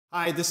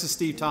Hi, this is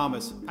Steve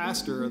Thomas,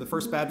 pastor of the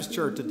First Baptist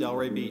Church at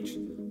Delray Beach.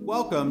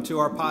 Welcome to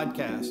our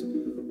podcast.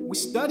 We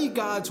study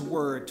God's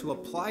Word to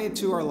apply it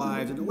to our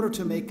lives in order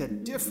to make a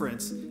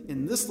difference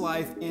in this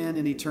life and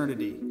in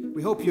eternity.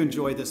 We hope you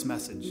enjoy this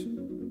message.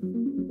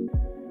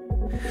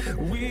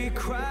 We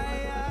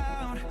cry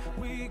out,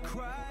 we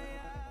cry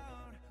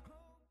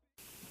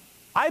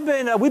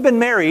out. We've been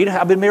married.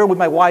 I've been married with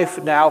my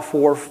wife now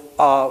for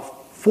past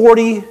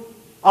 40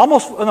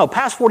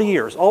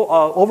 years,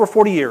 over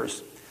 40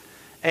 years.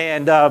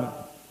 And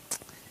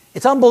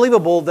it's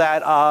unbelievable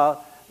that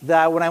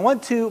when I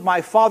went to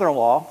my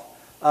father-in-law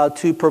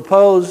to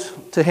propose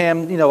to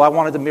him, I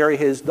wanted to marry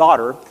his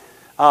daughter.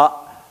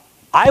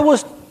 I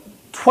was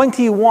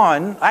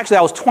 21. Actually,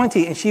 I was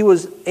 20 and she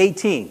was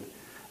 18.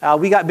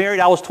 We got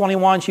married. I was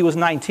 21. She was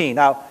 19.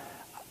 Now,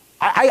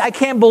 I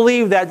can't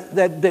believe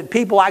that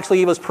people actually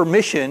gave us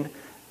permission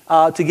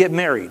to get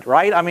married,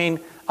 right? I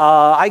mean,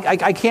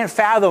 I can't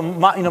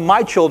fathom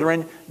my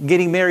children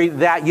getting married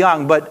that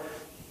young, but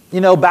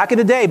back in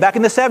the day, back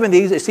in the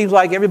 70s, it seems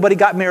like everybody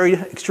got married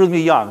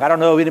extremely young. I don't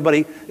know if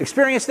anybody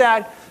experienced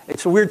that.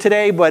 It's weird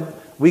today,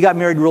 but we got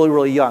married really,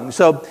 really young.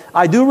 So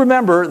I do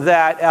remember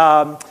that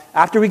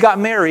after we got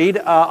married,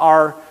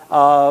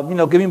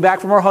 getting back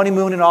from our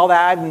honeymoon and all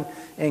that,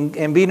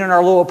 and being in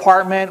our little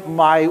apartment,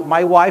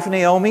 my wife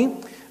Naomi,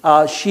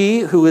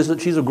 she's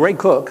a great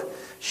cook.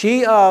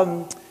 She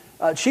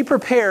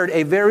prepared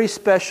a very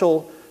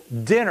special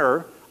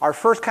dinner, our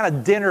first kind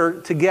of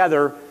dinner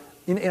together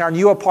in our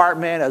new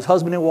apartment as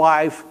husband and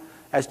wife,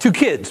 as two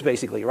kids,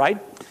 basically, right?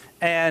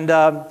 And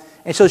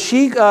so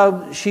she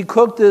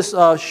cooked this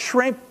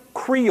shrimp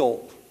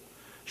creole.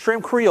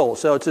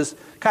 So it's this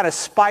kind of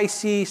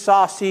spicy,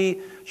 saucy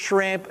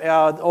shrimp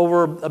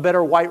over a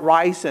better white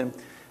rice,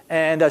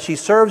 and she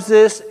serves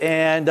this,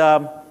 and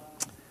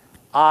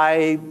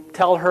I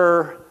tell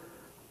her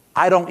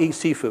I don't eat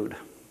seafood.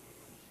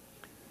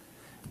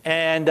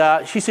 And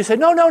she said,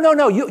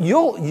 no,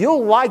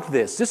 you'll like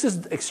this. This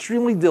is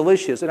extremely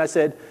delicious. And I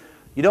said,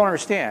 you don't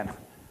understand.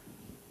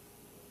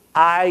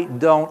 I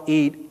don't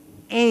eat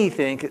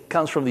anything that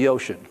comes from the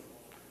ocean.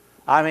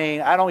 I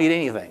mean, I don't eat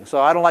anything. So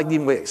I don't like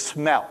even the way it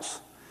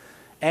smells.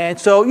 And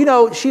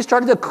so, she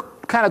started to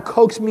kind of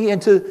coax me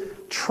into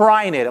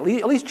trying it. At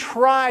least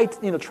try it.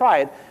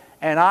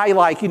 And I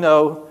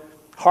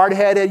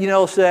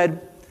hard-headed,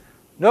 said,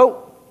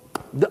 nope.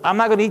 I'm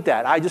not going to eat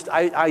that.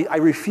 I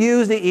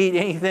refuse to eat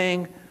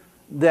anything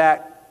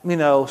that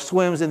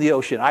swims in the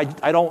ocean. I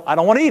don't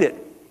want to eat it.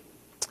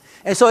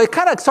 And so it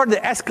kind of started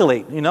to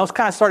escalate. You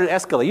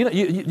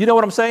know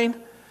what I'm saying?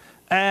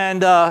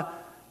 And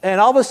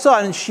all of a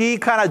sudden she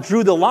kind of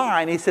drew the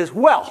line. He says,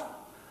 "Well,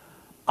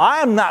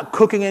 I am not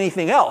cooking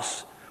anything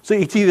else. So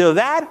it's either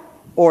that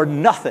or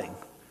nothing."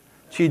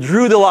 She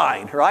drew the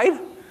line, right?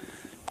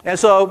 And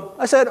so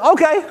I said,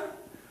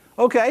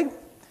 "Okay."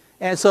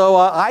 And so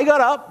I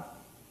got up.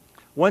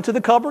 Went to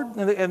the cupboard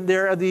in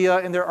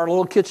our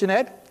little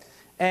kitchenette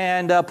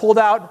and pulled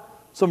out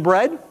some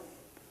bread,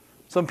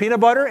 some peanut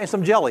butter, and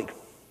some jelly.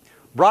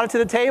 Brought it to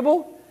the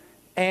table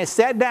and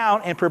sat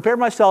down and prepared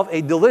myself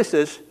a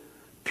delicious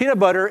peanut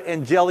butter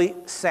and jelly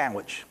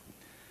sandwich.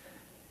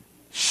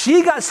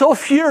 She got so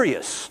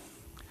furious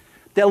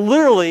that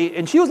literally,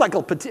 and she was like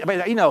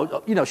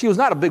she was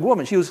not a big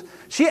woman.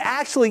 She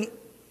actually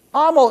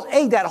almost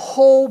ate that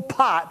whole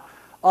pot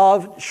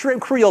of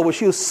shrimp creole, which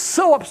she was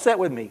so upset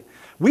with me.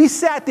 We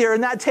sat there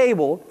in that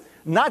table,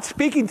 not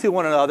speaking to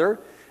one another,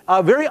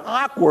 very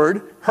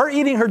awkward, her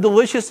eating her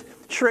delicious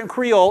shrimp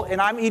creole, and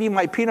I'm eating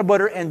my peanut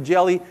butter and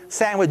jelly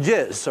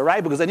sandwiches, all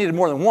right, because I needed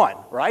more than one,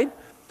 right?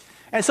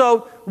 And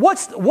so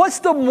what's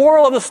the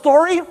moral of the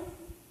story?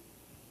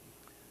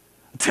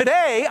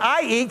 Today,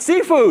 I eat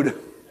seafood,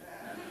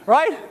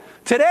 right?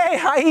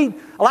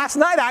 Last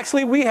night,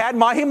 actually, we had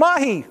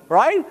mahi-mahi,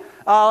 right?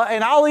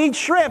 And I'll eat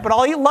shrimp, and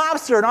I'll eat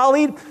lobster, and I'll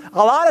eat a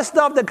lot of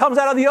stuff that comes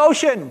out of the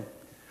ocean.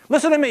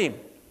 Listen to me.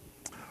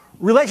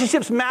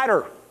 Relationships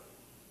matter.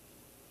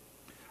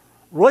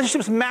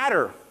 Relationships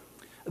matter.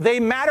 They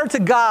matter to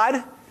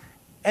God,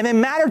 and they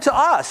matter to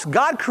us.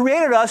 God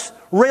created us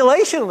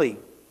relationally.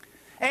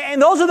 And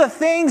those are the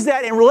things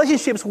that in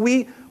relationships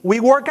we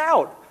work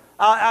out.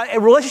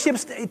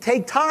 Relationships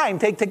take time,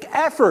 take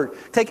effort,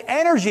 take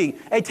energy.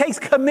 It takes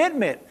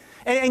commitment.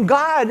 And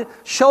God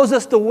shows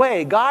us the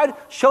way. God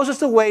shows us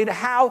the way to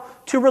how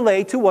to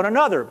relate to one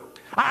another.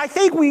 I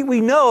think we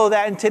know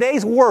that in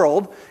today's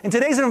world, in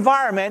today's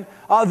environment,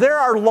 there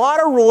are a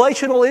lot of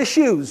relational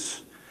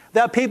issues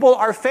that people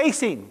are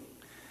facing.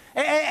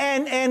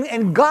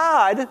 And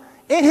God,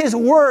 in His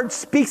Word,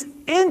 speaks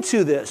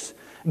into this.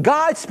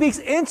 God speaks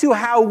into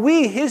how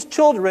we, His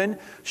children,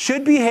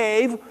 should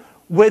behave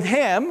with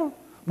Him,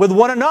 with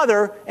one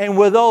another, and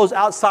with those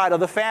outside of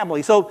the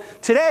family. So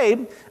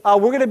today, we're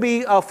going to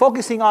be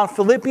focusing on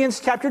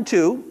Philippians chapter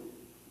 2,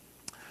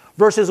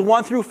 verses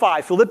 1 through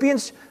 5.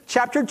 Philippians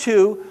chapter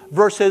 2,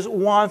 verses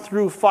 1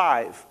 through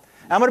 5.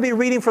 I'm going to be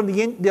reading from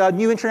the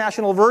New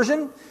International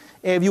Version.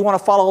 If you want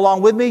to follow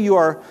along with me,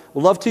 would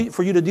love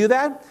for you to do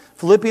that.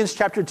 Philippians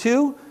chapter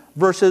 2,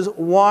 verses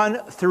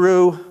 1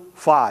 through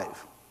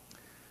 5.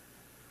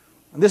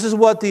 This is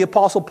what the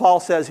Apostle Paul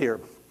says here.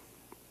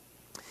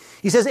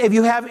 He says, if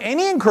you have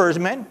any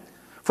encouragement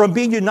from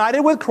being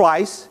united with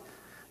Christ,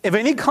 if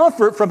any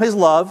comfort from his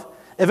love,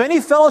 if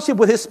any fellowship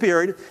with his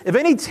Spirit, if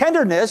any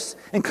tenderness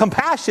and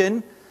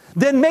compassion,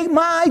 then make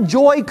my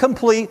joy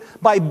complete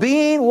by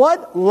being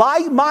what?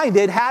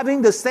 Like-minded,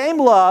 having the same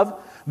love,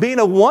 being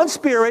of one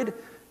spirit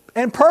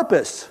and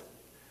purpose.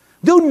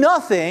 Do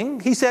nothing,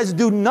 he says,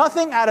 do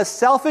nothing out of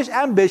selfish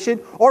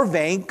ambition or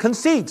vain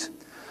conceit,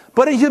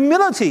 but in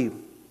humility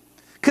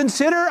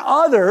consider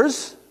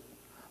others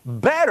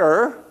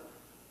better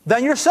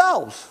than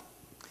yourselves.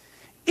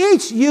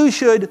 Each you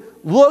should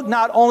look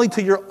not only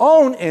to your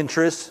own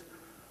interests,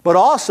 but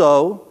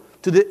also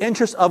to the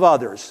interests of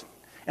others.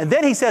 And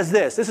then he says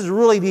this is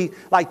really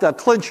the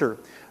clincher.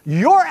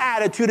 Your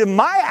attitude and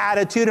my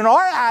attitude and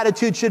our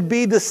attitude should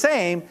be the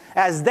same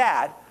as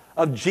that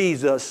of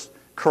Jesus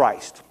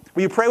Christ.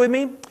 Will you pray with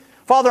me?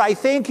 Father, I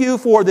thank you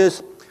for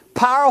this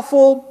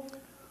powerful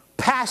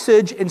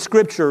passage in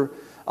Scripture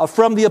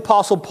from the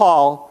Apostle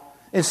Paul,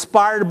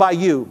 inspired by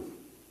you.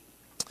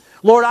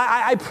 Lord,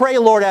 I pray,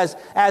 Lord,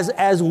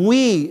 as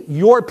we,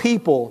 your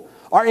people,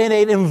 are in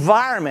an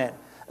environment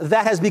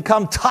that has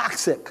become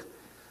toxic,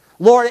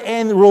 Lord,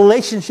 in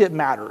relationship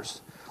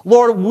matters.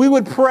 Lord, we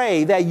would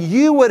pray that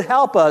you would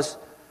help us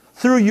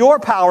through your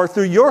power,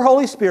 through your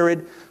Holy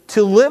Spirit,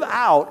 to live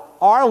out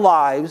our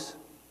lives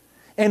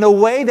in a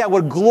way that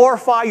would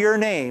glorify your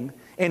name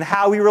in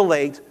how we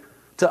relate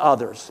to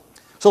others.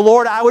 So,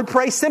 Lord, I would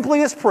pray simply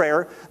this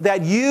prayer,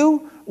 that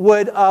you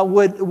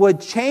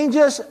would change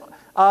us,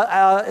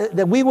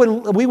 that we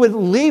would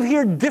leave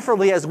here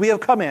differently as we have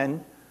come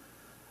in,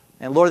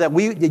 and Lord,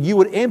 that you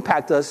would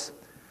impact us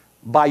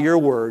by your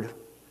word.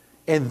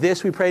 In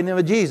this we pray in the name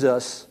of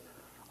Jesus.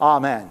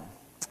 Amen.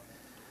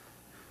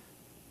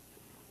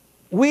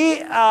 We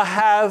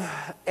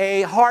have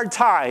a hard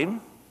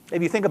time,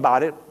 if you think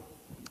about it,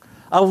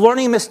 of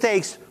learning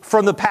mistakes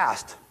from the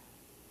past.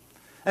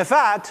 In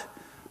fact,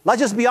 let's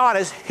just be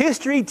honest,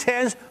 history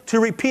tends to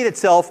repeat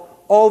itself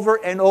over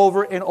and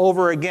over and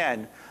over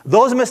again.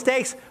 Those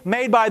mistakes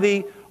made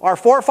by our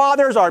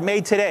forefathers are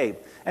made today.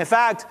 In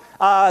fact,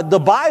 the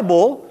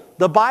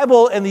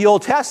Bible in the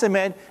Old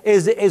Testament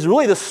is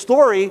really the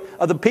story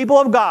of the people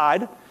of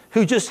God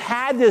who just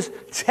had this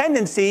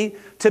tendency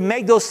to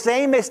make those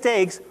same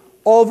mistakes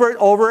over and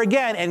over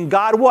again. And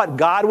God what?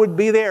 God would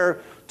be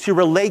there to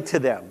relate to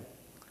them.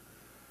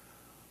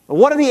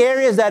 One of the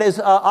areas that is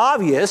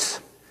obvious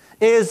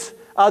is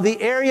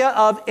the area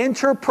of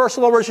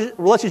interpersonal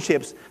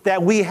relationships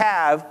that we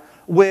have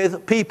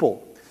with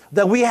people,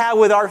 that we have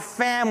with our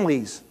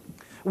families,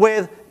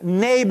 with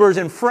neighbors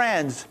and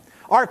friends,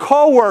 our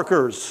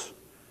co-workers,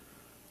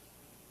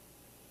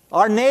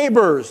 our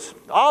neighbors,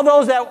 all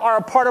those that are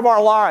a part of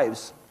our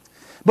lives.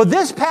 But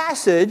this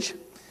passage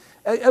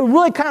it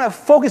really kind of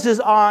focuses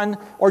on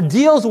or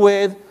deals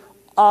with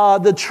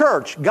the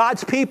church,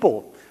 God's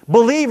people,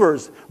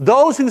 believers,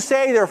 those who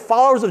say they're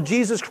followers of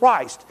Jesus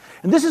Christ.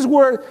 And this is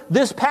where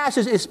this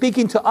passage is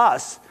speaking to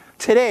us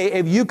today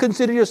if you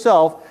consider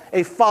yourself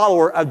a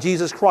follower of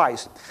Jesus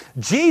Christ.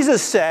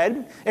 Jesus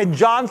said in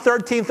John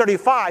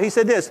 13:35, he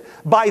said this,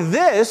 By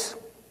this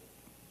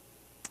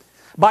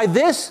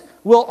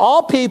will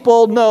all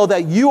people know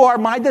that you are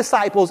my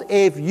disciples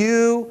if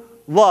you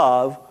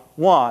love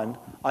one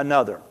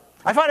another.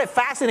 I find it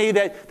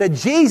fascinating that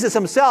Jesus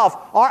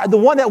himself, the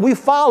one that we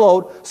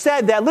followed,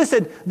 said that,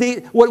 listen,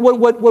 what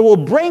will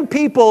bring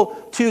people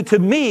to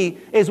me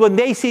is when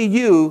they see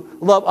you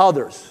love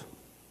others.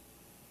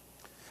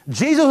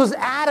 Jesus was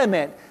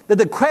adamant that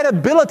the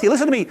credibility,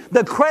 listen to me,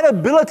 the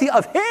credibility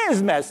of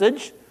his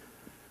message,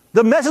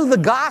 the message of the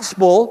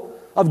gospel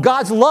of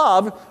God's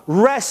love,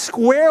 rests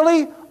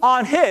squarely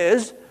on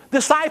his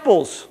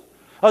disciples,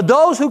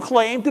 those who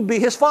claim to be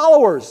his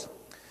followers.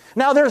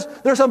 Now, there's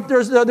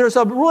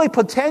some really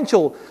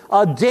potential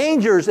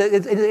dangers.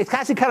 It's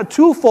actually kind of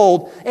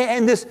twofold,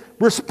 and this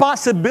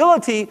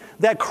responsibility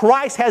that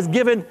Christ has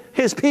given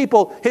his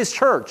people, his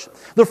church.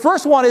 The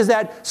first one is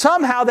that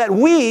somehow that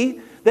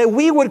we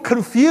would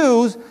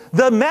confuse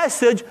the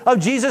message of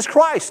Jesus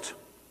Christ.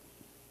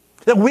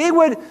 That we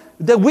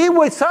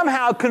would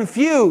somehow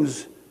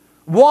confuse,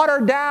 water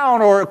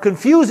down, or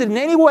confuse it in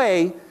any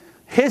way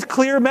his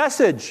clear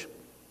message.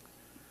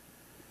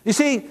 You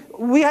see,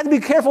 we have to be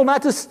careful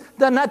not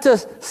to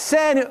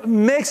send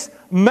mixed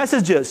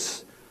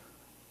messages.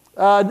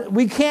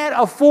 We can't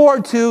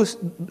afford to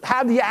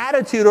have the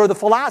attitude or the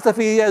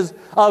philosophy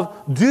of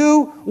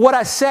do what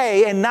I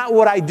say and not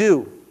what I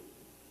do.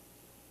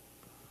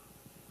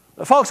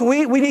 Folks,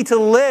 we need to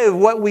live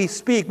what we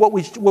speak, what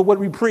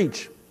we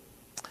preach.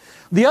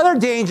 The other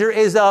danger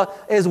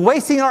is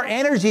wasting our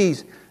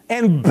energies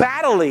and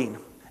battling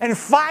and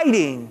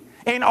fighting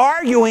and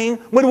arguing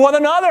with one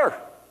another.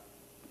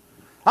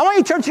 I want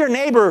you to turn to your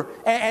neighbor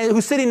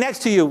who's sitting next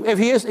to you, if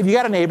you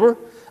got a neighbor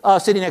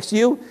sitting next to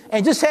you,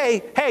 and just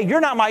say, hey,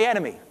 you're not my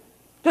enemy.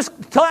 Just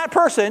tell that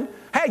person,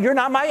 hey, you're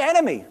not my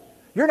enemy.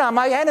 You're not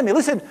my enemy.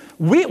 Listen,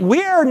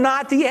 we're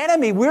not the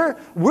enemy. We're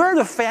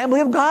the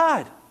family of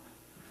God.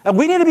 And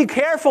we need to be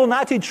careful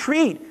not to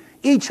treat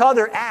each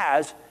other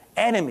as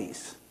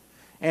enemies.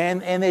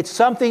 And it's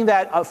something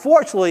that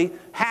unfortunately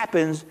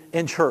happens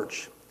in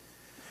church.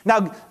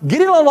 Now,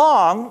 getting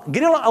along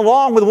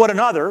with one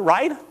another,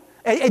 right?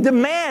 It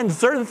demands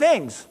certain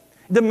things.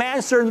 It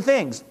demands certain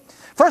things.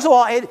 First of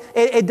all,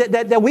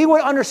 that we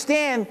would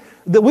understand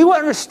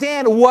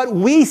what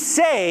we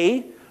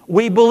say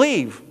we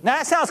believe. Now,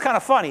 that sounds kind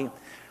of funny.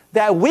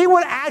 That we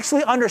would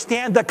actually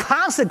understand the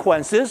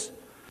consequences,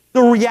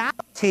 the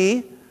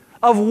reality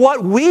of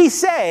what we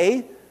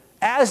say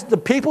as the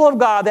people of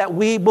God that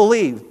we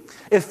believe.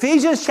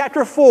 Ephesians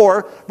chapter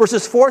 4,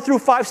 verses 4 through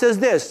 5 says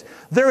this: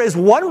 there is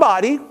one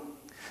body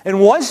and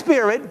one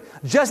Spirit,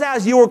 just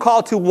as you were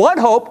called to one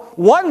hope,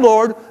 one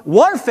Lord,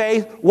 one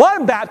faith,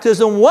 one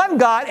baptism, one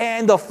God,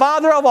 and the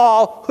Father of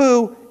all,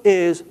 who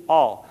is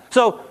all.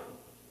 So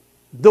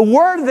the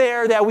word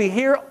there that we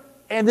hear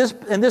in those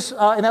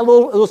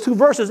two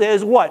verses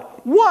is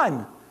what?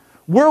 One.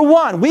 We're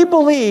one. We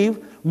believe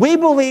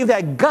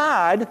that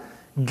God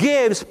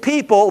gives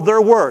people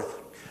their worth.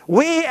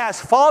 We,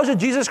 as followers of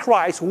Jesus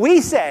Christ,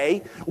 we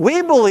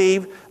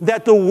believe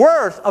that the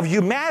worth of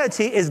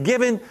humanity is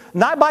given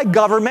not by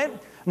government,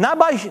 not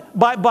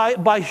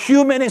by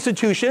human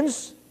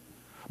institutions,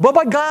 but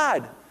by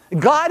God.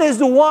 God is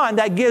the one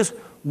that gives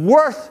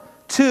worth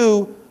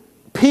to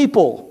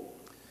people.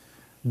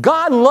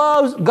 God's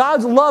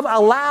love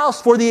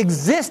allows for the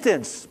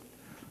existence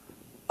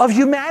of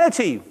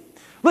humanity.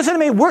 Listen to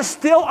me, we're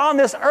still on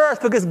this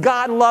earth because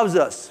God loves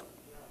us.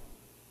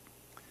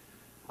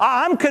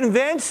 I'm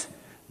convinced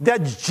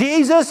that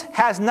Jesus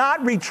has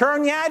not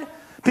returned yet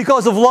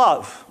because of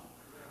love.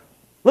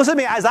 Listen to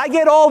me, as I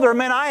get older,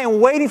 man, I'm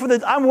waiting for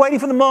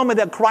the moment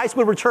that Christ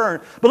would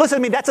return. But listen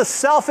to me, that's a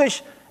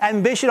selfish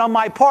ambition on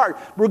my part.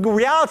 The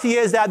reality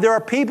is that there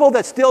are people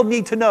that still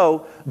need to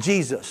know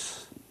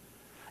Jesus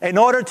in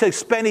order to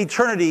spend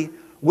eternity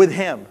with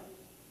Him.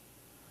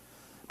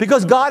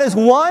 Because God is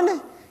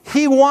one,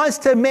 He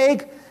wants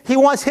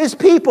His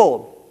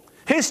people,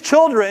 His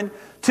children,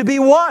 to be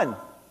one.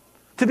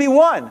 To be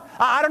one.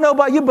 I don't know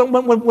about you, but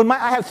when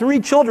I have 3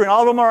 children,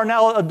 all of them are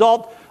now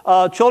adult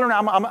children.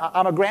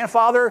 I'm a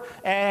grandfather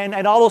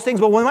and all those things.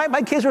 But when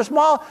my kids were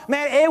small,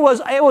 man, it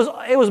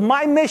was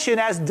my mission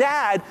as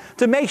dad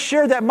to make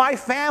sure that my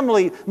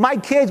family, my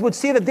kids would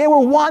see that they were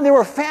one, they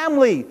were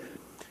family.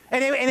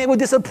 And it would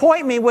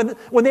disappoint me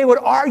when they would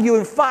argue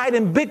and fight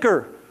and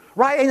bicker.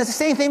 Right? And it's the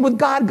same thing with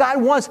God.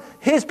 God wants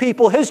His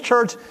people, His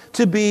church,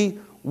 to be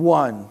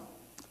one.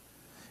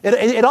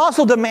 It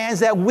also demands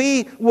that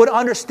we would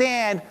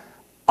understand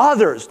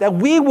others, that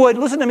we would,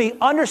 listen to me,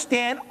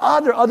 understand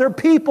other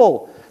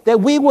people, that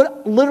we would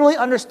literally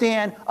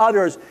understand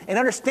others and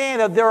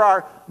understand that there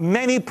are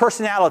many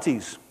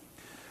personalities.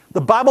 The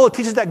Bible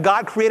teaches that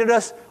God created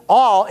us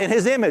all in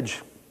His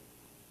image.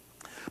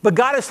 But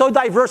God is so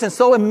diverse and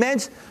so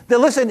immense that,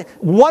 listen,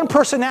 one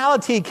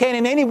personality can't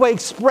in any way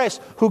express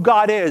who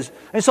God is.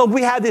 And so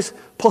we have this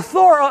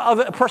plethora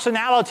of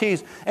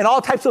personalities and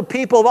all types of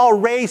people of all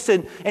race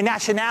and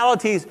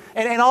nationalities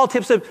and all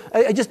types of,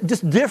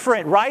 just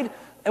different, right?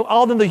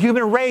 All of them the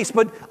human race,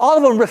 but all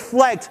of them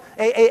reflect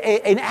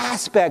an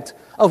aspect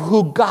of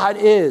who God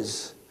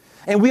is.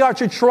 And we are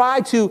to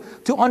try to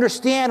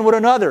understand one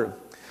another.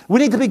 We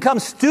need to become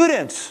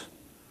students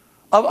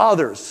of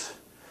others.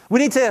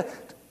 We need to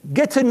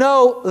get to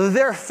know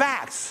their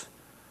facts,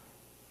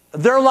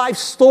 their life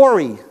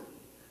story.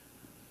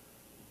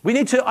 We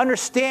need to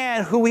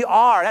understand who we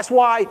are. That's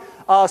why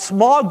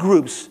small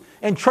groups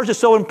in church is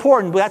so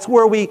important. That's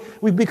where we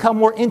become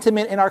more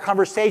intimate in our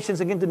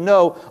conversations and get to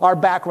know our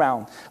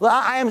background.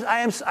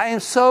 I am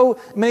so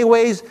in many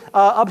ways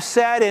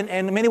upset and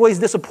in many ways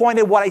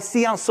disappointed what I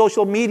see on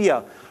social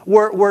media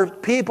where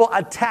people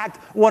attack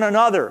one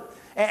another.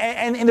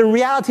 And the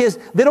reality is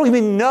they don't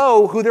even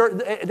know who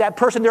that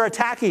person they're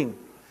attacking.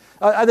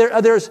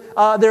 There's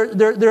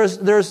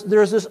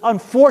this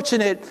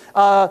unfortunate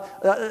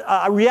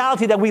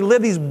reality that we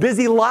live these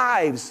busy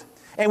lives,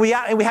 and we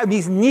have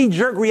these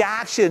knee-jerk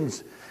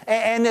reactions,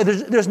 and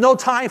there's no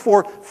time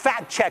for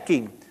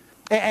fact-checking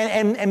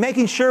and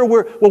making sure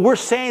what we're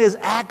saying is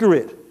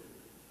accurate.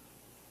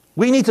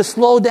 We need to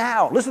slow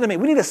down. Listen to me.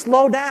 We need to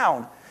slow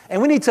down, and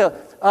we need to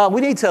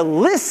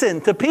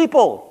listen to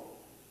people.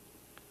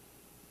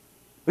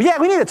 Yeah,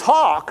 we need to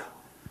talk.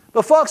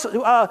 But folks,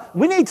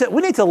 we need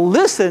to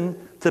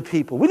listen to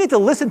people. We need to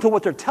listen to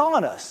what they're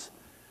telling us.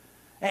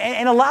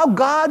 And allow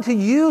God to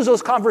use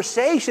those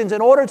conversations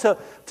in order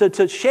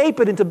to shape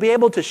it and to be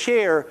able to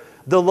share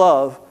the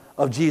love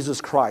of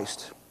Jesus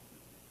Christ.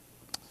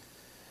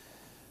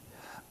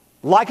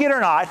 Like it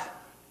or not,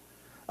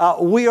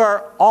 we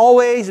are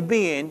always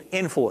being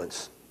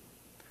influenced.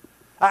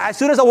 As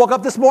soon as I woke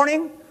up this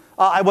morning,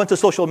 I went to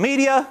social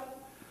media.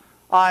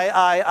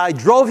 I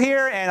drove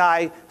here and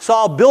I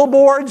saw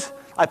billboards.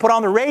 I put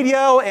on the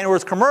radio and there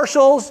was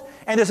commercials,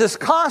 and there's this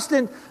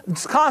constant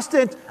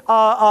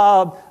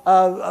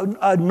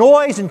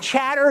noise and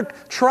chatter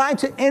trying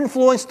to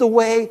influence the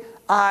way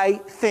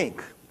I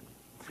think.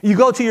 You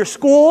go to your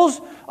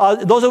schools,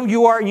 those of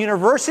you who are in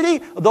university,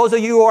 those of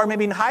you who are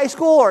maybe in high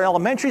school or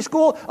elementary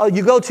school,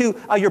 you go to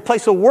your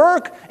place of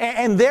work,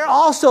 and there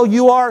also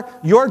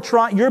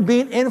you're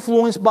being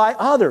influenced by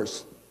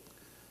others.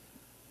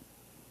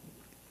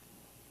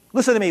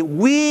 Listen to me.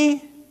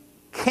 We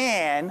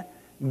can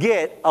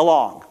get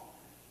along.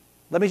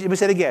 Let me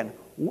say it again.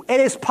 It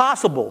is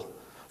possible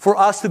for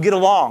us to get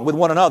along with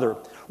one another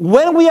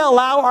when we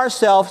allow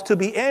ourselves to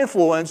be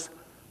influenced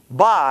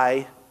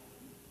by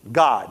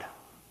God.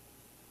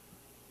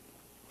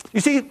 You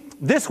see,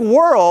 this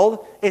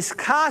world is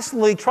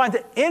constantly trying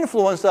to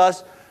influence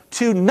us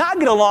to not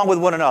get along with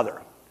one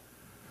another.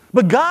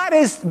 But God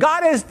is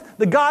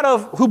the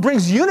God who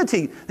brings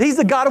unity. He's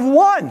the God of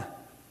one.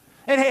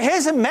 And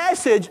his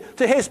message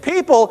to his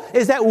people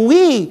is that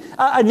we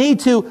need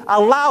to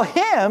allow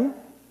him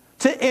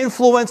to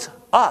influence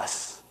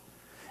us.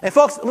 And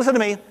folks, listen to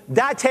me,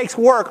 that takes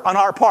work on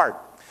our part.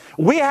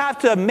 We have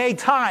to make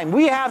time.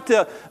 We have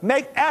to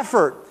make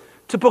effort.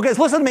 Because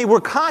listen to me, we're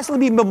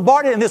constantly being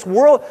bombarded in this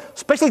world,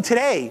 especially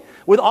today,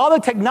 with all the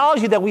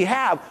technology that we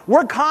have.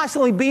 We're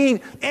constantly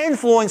being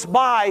influenced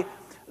by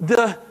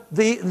the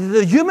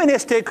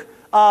humanistic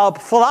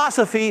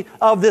philosophy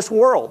of this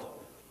world.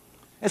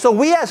 And so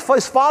we as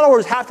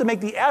followers have to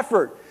make the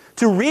effort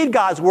to read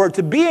God's Word,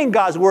 to be in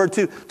God's Word,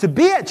 to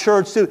be at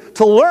church,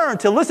 to learn,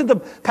 to listen to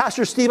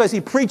Pastor Steve as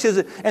he preaches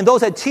and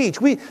those that teach.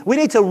 We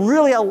need to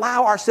really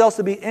allow ourselves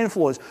to be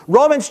influenced.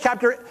 Romans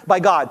chapter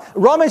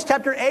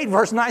 8,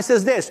 verse 9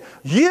 says this,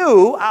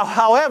 you,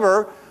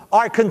 however,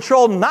 are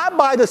controlled not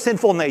by the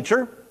sinful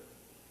nature,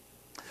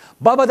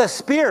 but by the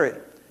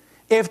Spirit,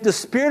 if the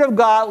Spirit of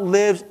God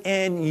lives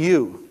in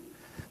you.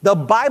 The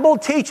Bible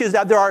teaches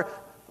that there are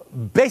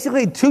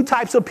basically two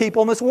types of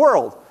people in this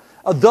world.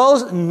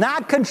 Those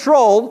not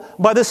controlled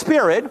by the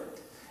Spirit,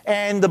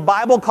 and the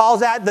Bible calls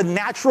that the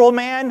natural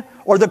man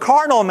or the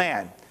carnal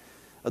man.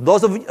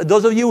 Those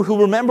of you who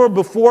remember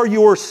before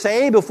you were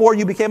saved, before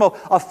you became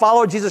a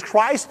follower of Jesus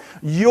Christ,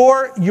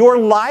 your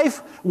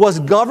life was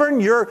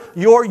governed,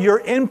 your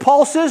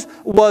impulses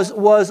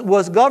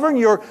was governed,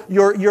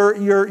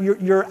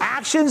 your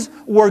actions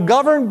were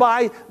governed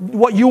by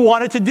what you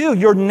wanted to do,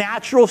 your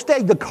natural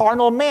state, the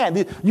carnal man.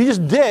 You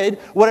just did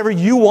whatever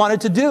you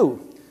wanted to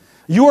do.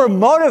 You were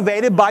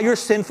motivated by your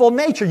sinful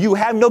nature. You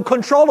had no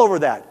control over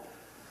that.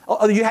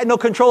 You had no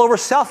control over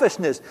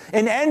selfishness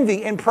and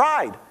envy and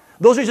pride.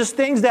 Those are just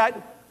things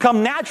that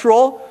come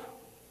natural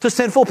to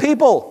sinful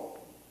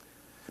people.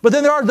 But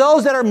then there are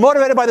those that are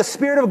motivated by the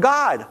Spirit of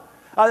God.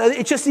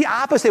 It's just the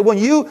opposite. When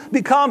you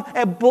become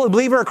a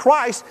believer of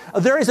Christ,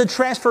 there is a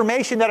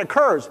transformation that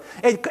occurs.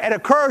 It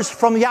occurs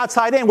from the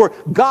outside in, where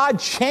God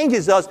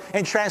changes us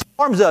and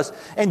transforms us.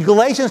 And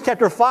Galatians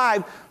chapter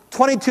 5,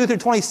 22 through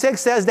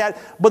 26 says that,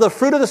 but the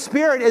fruit of the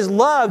Spirit is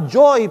love,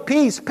 joy,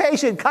 peace,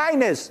 patience,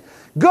 kindness,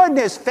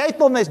 goodness,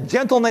 faithfulness,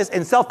 gentleness,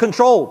 and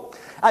self-control.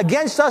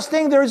 Against such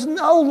things there is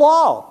no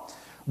law.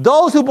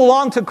 Those who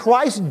belong to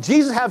Christ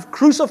Jesus have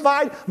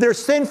crucified their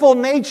sinful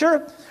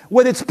nature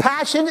with its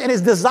passions and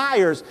its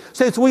desires.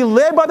 Since we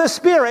live by the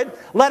Spirit,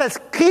 let us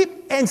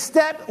keep in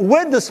step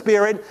with the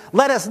Spirit.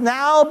 Let us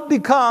now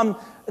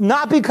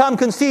not become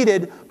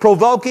conceited,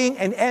 provoking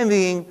and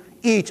envying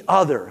each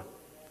other.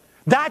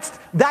 That's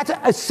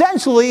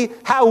essentially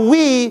how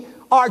we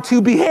are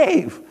to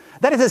behave.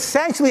 That is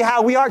essentially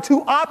how we are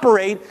to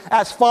operate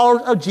as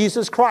followers of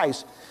Jesus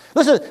Christ.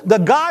 Listen, the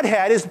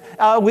Godhead is,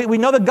 we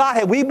know the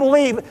Godhead. We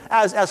believe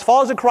as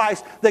followers of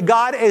Christ that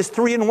God is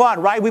 3 in 1,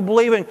 right? We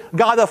believe in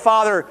God the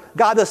Father,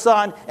 God the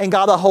Son, and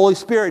God the Holy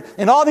Spirit.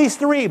 And all these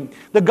three,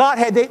 the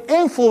Godhead, they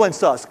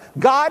influence us.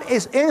 God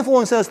is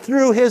influencing us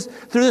through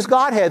this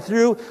Godhead,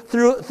 through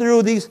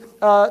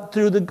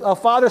the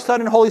Father,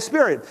 Son, and Holy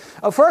Spirit.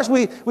 First,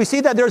 we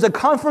see that there's a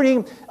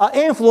comforting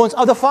influence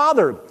of the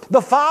Father.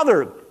 The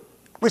Father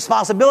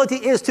responsibility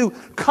is to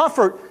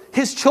comfort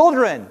his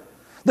children.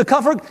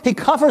 He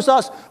comforts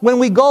us when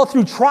we go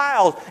through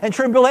trials and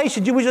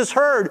tribulations. You just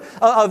heard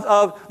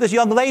of this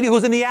young lady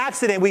who's in the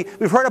accident.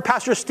 We've heard of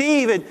Pastor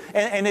Steve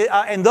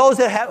and those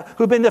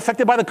who've been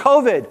affected by the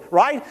COVID,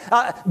 right?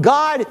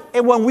 God,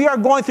 and when we are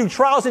going through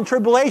trials and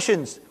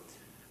tribulations,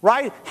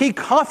 right? He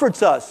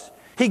comforts us.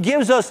 He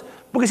gives us,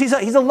 because he's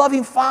a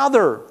loving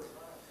Father.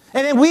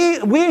 And then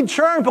we in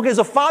turn, because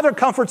the Father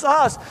comforts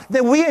us,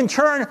 then we in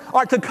turn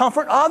are to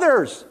comfort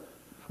others.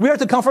 We are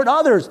to comfort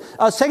others.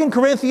 2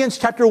 Corinthians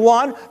chapter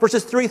 1,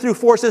 verses 3 through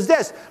 4 says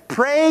this,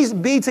 praise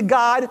be to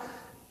God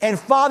and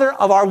Father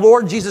of our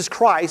Lord Jesus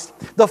Christ,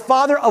 the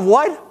Father of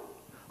what?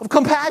 Of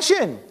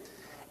compassion.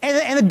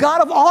 And the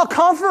God of all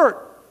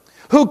comfort,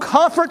 who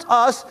comforts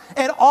us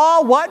in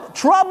all what?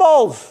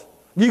 Troubles.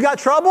 You got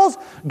troubles?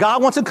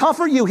 God wants to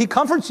comfort you. He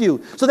comforts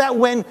you. So that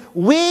when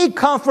we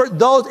comfort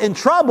those in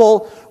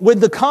trouble with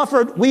the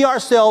comfort we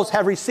ourselves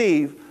have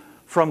received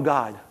from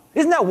God.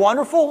 Isn't that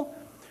wonderful?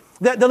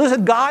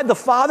 Listen, God, the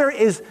Father,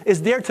 is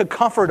there to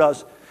comfort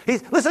us.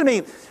 Listen to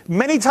me.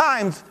 Many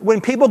times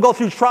when people go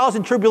through trials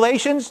and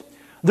tribulations,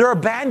 they're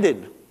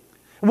abandoned.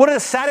 One of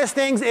the saddest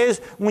things is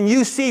when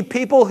you see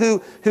people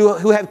who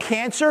have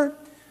cancer,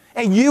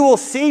 and you will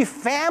see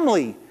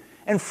family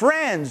and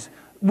friends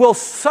will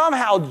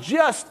somehow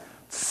just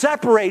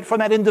separate from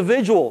that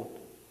individual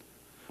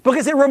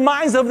because it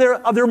reminds them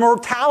of their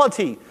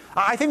mortality.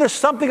 I think there's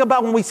something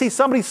about when we see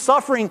somebody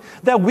suffering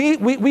that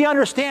we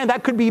understand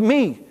that could be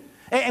me.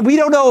 And we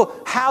don't know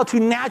how to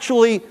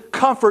naturally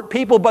comfort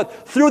people,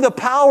 but through the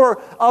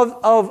power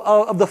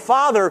of the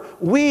Father,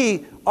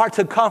 we are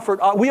to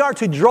comfort, we are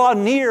to draw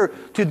near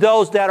to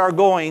those that are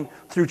going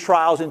through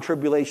trials and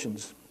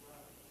tribulations.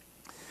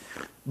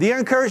 The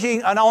encouraging,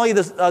 not only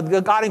this,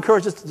 God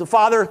encourages the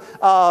Father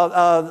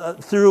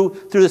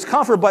through this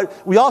comfort,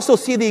 but we also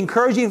see the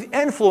encouraging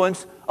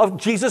influence of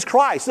Jesus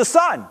Christ, the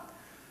Son.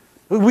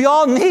 We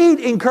all need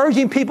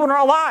encouraging people in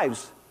our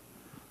lives.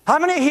 How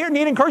many here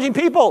need encouraging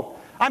people?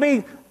 I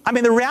mean,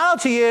 the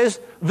reality is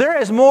there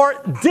is more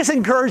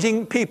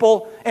disencouraging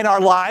people in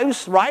our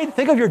lives, right?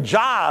 Think of your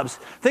jobs.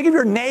 Think of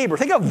your neighbor.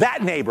 Think of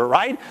that neighbor,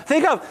 right?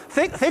 Think of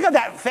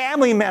that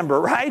family member,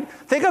 right?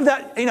 Think of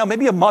that,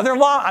 maybe a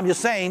mother-in-law. I'm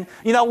just saying,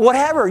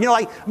 whatever.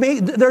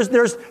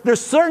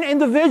 There's certain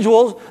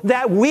individuals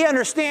that we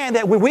understand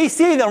that when we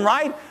see them,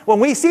 right? When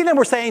we see them,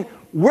 we're saying,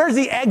 where's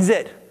the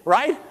exit,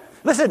 right?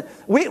 Listen,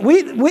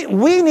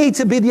 we need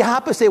to be the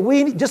opposite.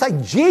 Just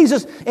like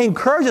Jesus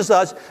encourages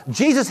us,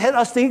 Jesus had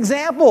us the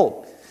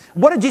example.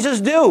 What did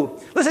Jesus do?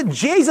 Listen,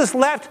 Jesus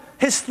left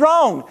his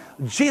throne.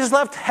 Jesus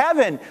left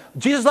heaven.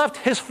 Jesus left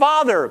his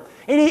Father.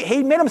 And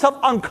he made himself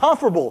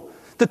uncomfortable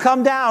to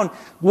come down.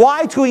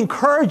 Why? To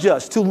encourage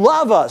us, to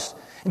love us,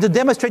 and to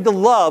demonstrate the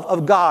love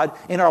of God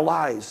in our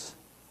lives.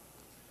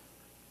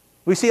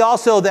 We see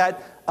also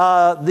that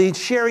the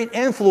sharing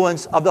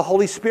influence of the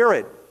Holy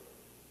Spirit.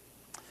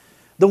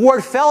 The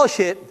word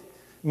fellowship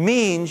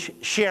means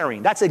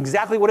sharing. That's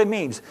exactly what it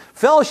means.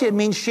 Fellowship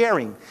means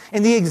sharing.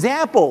 And the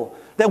example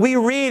that we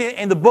read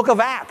in the book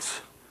of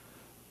Acts,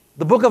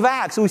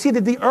 we see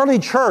that the early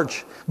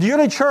church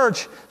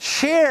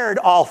shared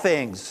all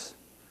things.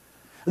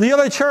 The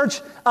early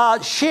church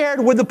shared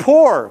with the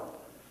poor,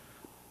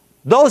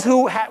 those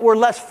who were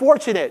less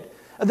fortunate.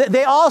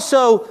 They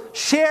also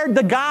shared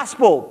the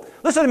gospel.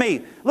 Listen to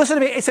me.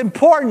 It's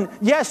important,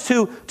 yes,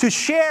 to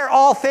share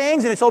all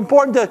things, and it's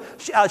important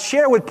to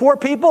share with poor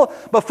people.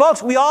 But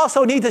folks, we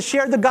also need to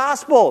share the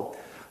gospel.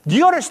 Do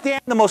you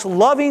understand the most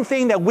loving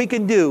thing that we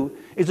can do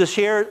is to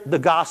share the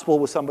gospel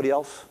with somebody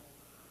else?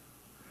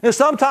 And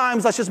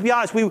sometimes, let's just be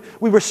honest, we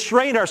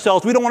restrain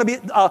ourselves. We don't want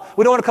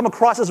to come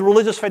across as a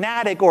religious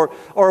fanatic, or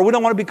we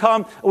don't want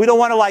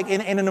to like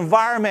in an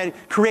environment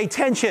create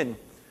tension.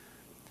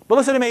 But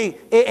listen to me.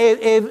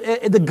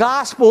 If the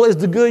gospel is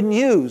the good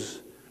news.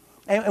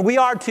 And we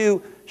are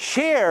to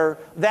share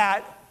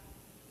that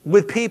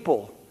with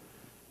people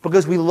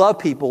because we love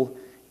people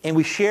and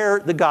we share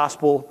the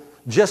gospel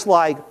just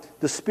like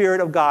the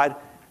Spirit of God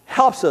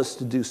helps us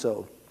to do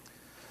so.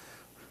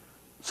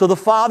 So the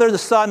Father, the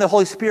Son, the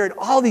Holy Spirit,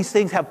 all these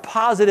things have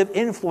positive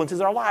influences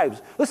in our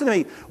lives. Listen to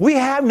me. We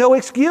have no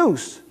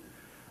excuse.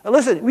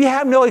 Listen, we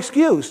have no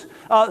excuse.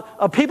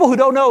 People who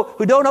don't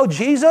know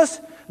Jesus,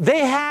 they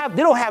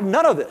don't have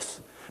none of this.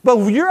 But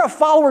if you're a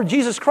follower of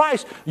Jesus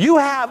Christ, you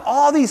have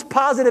all these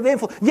positive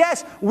influence.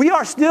 Yes, we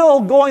are still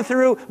going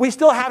through, we're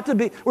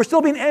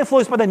still being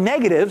influenced by the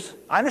negatives.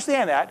 I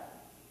understand that.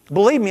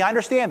 Believe me, I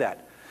understand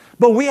that.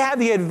 But we have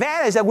the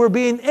advantage that we're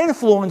being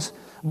influenced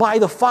by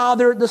the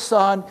Father, the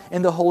Son,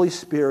 and the Holy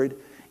Spirit.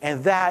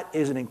 And that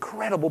is an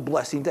incredible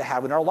blessing to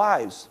have in our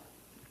lives.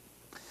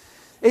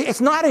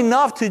 It's not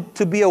enough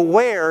to be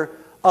aware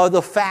of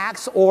the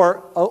facts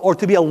or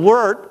to be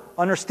alert,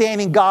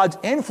 understanding God's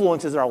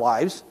influences in our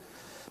lives.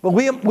 But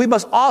we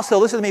must also,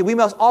 listen to me, we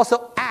must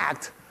also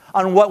act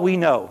on what we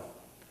know.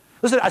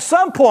 Listen, at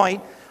some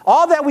point,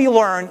 all that we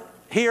learn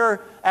here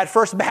at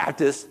First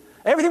Baptist,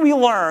 everything we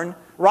learn,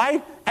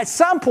 right, at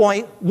some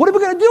point, what are we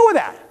going to do with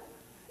that?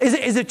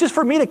 Is it just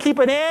for me to keep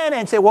it in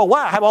and say, well,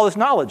 wow, I have all this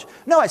knowledge?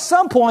 No, at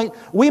some point,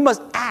 we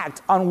must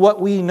act on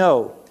what we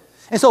know.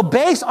 And so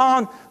based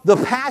on the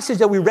passage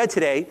that we read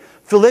today,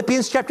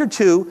 Philippians chapter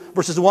 2,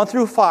 verses 1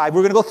 through 5,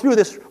 we're going to go through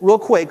this real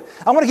quick.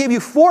 I'm going to give you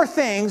 4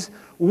 things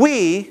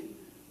we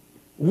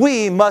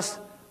must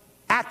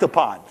act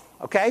upon,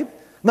 okay?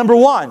 Number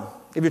 1,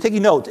 if you're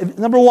taking notes,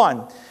 number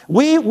 1,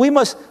 we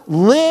must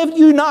live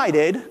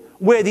united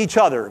with each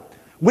other.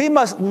 We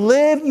must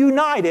live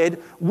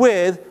united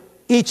with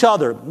each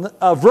other.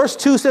 Verse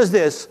 2 says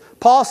this.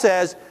 Paul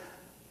says,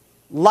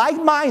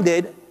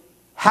 like-minded,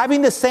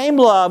 having the same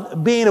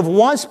love, being of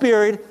one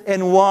spirit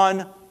and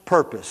one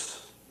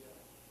purpose.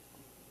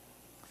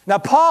 Now,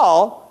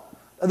 Paul,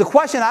 the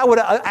question I would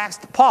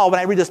ask Paul when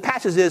I read this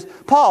passage is,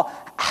 Paul,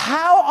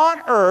 how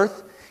on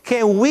earth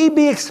can we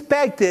be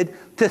expected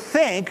to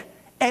think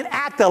and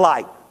act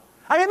alike?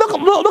 I mean,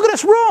 look at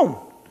this room.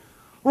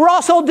 We're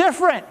all so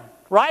different,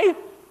 right?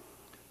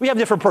 We have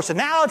different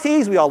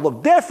personalities. We all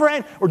look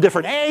different. We're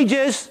different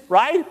ages,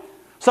 right?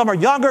 Some are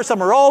younger,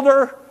 some are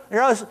older. You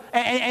know,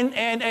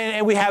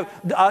 and we have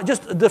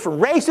just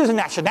different races and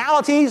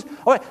nationalities.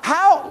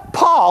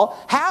 How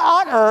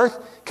on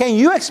earth can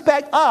you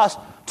expect us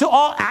to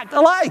all act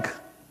alike?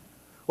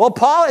 Well,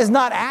 Paul is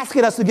not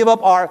asking us to give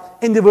up our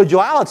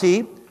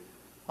individuality.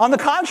 On the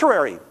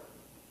contrary,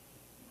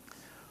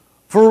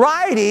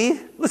 Variety,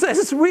 listen, this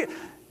is real.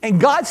 In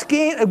God's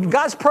scheme,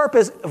 God's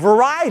purpose,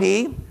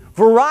 variety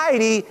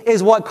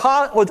is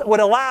what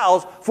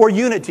allows for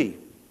unity.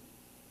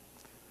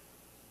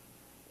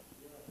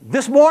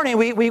 This morning,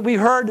 we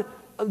heard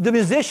the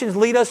musicians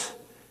lead us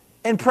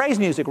in praise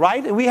music,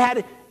 right? And we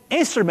had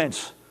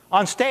instruments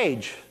on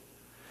stage.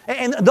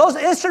 And those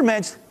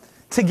instruments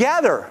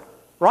together,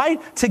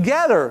 right?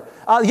 Together,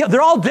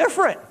 they're all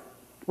different,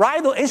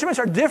 right? The instruments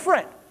are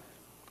different,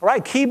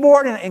 right?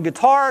 Keyboard and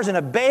guitars and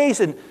a bass,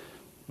 and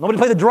nobody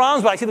played the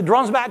drums, but I see the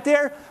drums back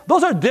there.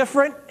 Those are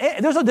different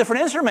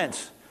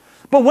instruments.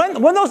 But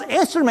when those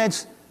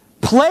instruments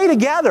play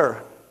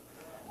together,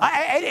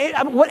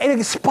 it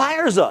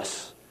inspires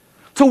us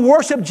to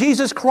worship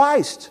Jesus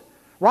Christ,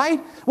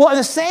 right? Well, in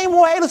the same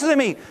way, listen to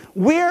me,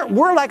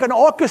 we're like an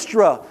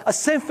orchestra, a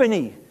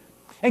symphony,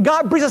 and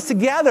God brings us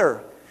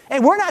together.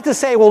 And we're not to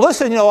say, well,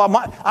 listen,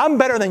 I'm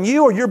better than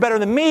you, or you're better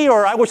than me,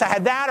 or I wish I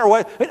had that, or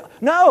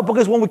what. No,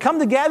 because when we come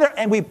together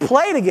and we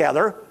play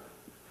together,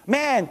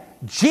 man,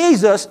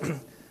 Jesus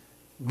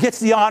gets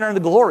the honor and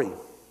the glory.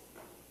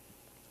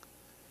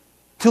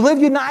 To live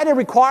united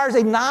requires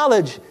a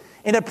knowledge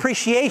and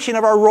appreciation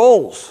of our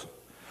roles,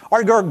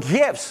 our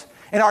gifts,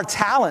 and our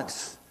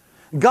talents.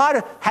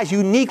 God has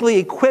uniquely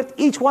equipped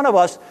each one of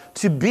us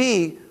to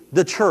be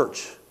the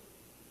church.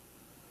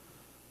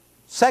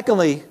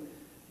 Secondly,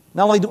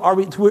 not only are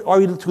we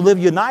to live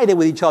united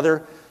with each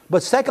other,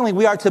 but secondly,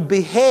 we are to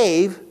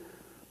behave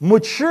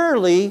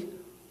maturely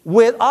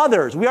with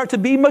others. We are to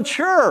be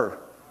mature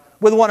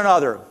with one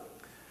another.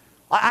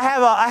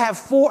 I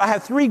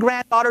have three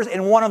granddaughters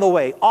and one on the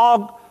way,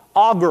 all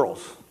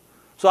girls.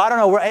 So I don't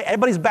know,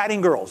 everybody's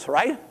batting girls,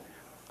 right?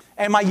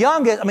 And my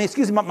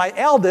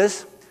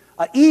eldest,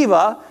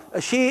 Eva,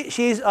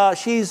 she's about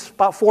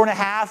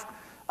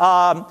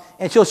 4.5,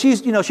 and so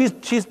she's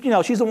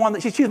the one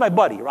that she's my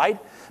buddy, right?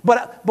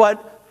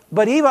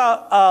 But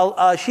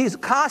Eva, she's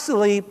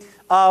constantly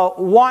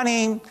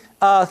wanting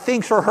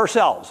things for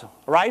herself,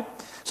 right?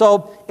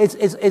 So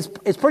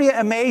it's pretty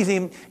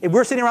amazing. If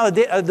we're sitting around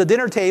the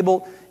dinner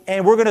table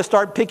and we're going to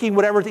start picking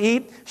whatever to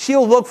eat,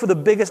 she'll look for the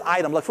biggest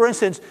item. Like, for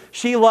instance,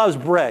 she loves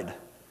bread,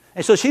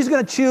 and so she's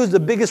going to choose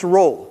the biggest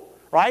roll,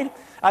 right?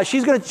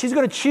 She's going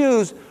to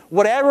choose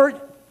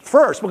whatever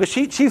first, because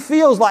she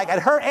feels like at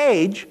her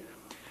age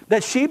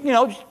that she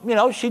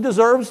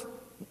deserves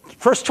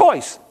first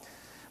choice.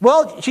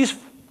 Well, she's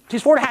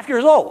 4.5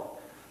 years old.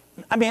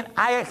 I mean,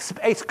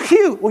 it's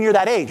cute when you're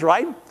that age,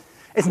 right?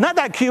 It's not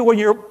that cute when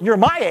you're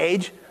my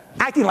age,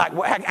 acting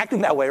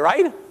that way,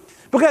 right?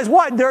 Because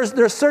what? There's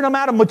a certain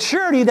amount of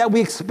maturity that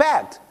we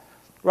expect,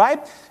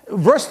 right?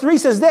 Verse 3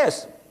 says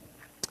this: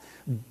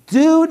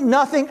 do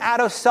nothing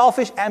out of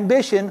selfish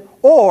ambition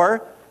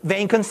or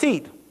vain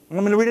conceit. I'm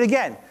going to read it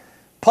again.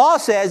 Paul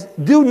says,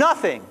 do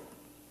nothing.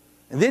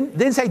 And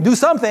didn't say do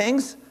some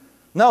things.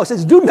 No, it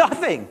says do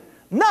nothing.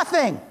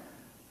 Nothing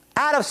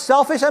out of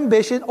selfish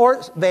ambition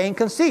or vain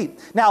conceit.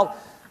 Now,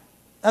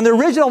 in the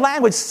original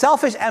language,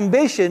 selfish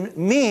ambition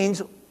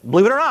means,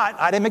 believe it or not,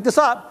 I didn't make this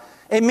up,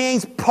 it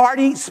means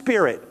party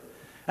spirit.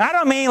 And I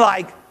don't mean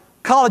like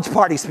college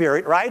party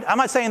spirit, right? I'm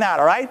not saying that,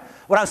 all right?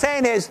 What I'm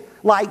saying is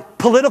like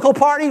political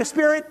party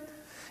spirit.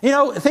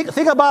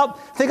 Think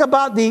about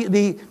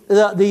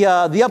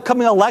the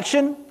upcoming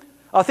election.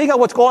 Think of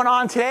what's going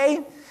on today,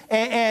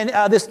 and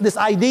this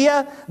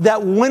idea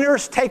that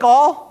winners take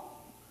all.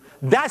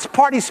 That's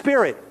party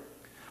spirit,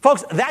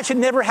 folks. That should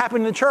never happen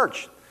in the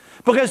church,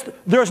 because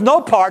there's no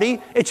party.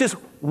 It's just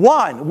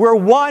one. We're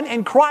one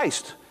in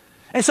Christ,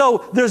 and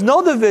so there's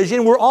no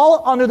division. We're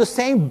all under the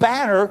same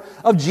banner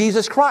of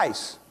Jesus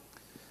Christ.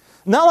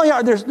 Not only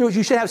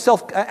you should have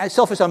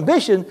selfish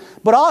ambition,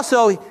 but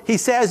also he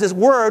says this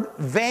word,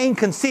 vain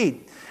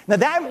conceit. Now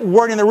that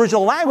word in the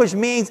original language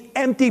means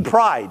empty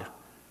pride.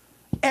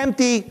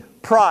 Empty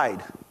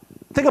pride.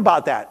 Think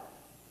about that.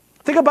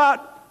 Think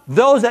about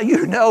those that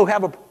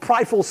have a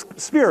prideful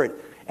spirit.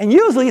 And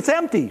usually it's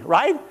empty,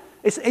 right?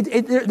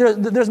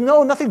 There's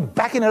nothing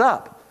backing it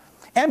up.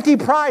 Empty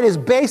pride is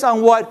based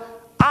on what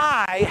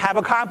I have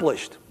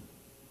accomplished.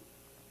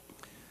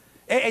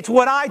 It's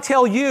what I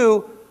tell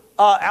you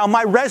on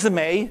my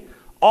resume,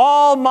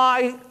 all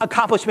my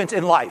accomplishments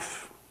in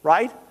life,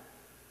 right?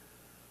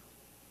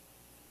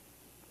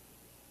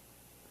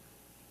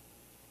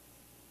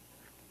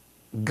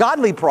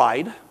 Godly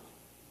pride,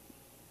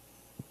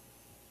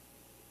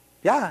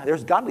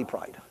 there's godly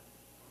pride,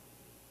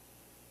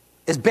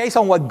 is based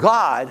on what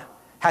God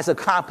has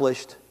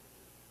accomplished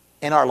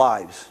in our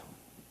lives.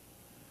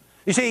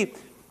 You see,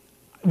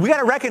 we got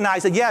to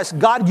recognize that, yes,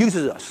 God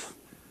uses us.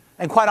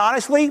 And quite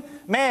honestly,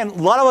 man, a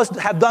lot of us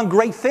have done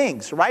great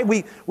things, right?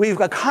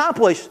 We've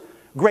accomplished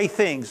great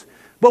things.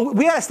 But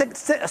we got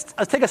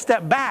to take a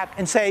step back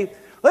and say,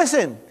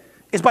 listen,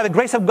 it's by the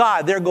grace of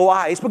God, there go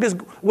I. It's because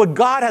what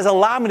God has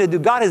allowed me to do,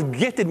 God has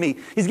gifted me.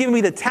 He's given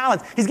me the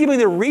talents. He's given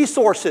me the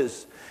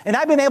resources. And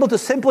I've been able to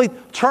simply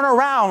turn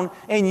around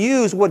and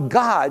use what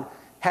God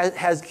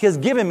has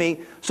given me.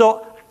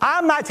 So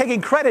I'm not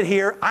taking credit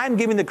here. I'm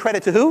giving the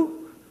credit to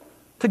who?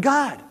 To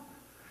God.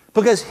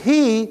 Because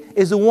he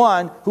is the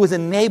one who has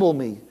enabled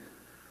me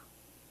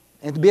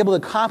and to be able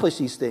to accomplish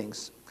these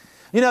things.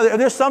 You know,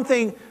 there's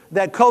something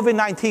that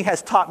COVID-19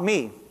 has taught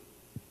me,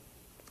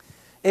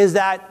 is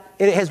that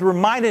it has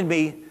reminded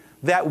me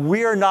that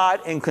we're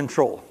not in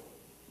control.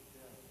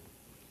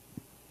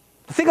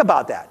 Think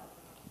about that.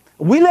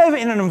 We live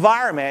in an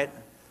environment,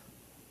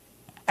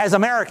 as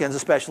Americans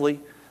especially,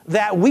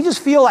 that we just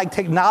feel like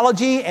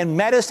technology and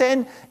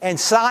medicine and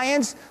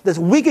science, that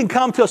we can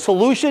come to a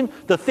solution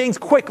to things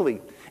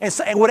quickly.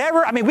 And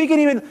whatever, I mean, we can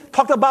even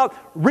talk about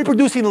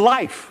reproducing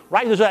life,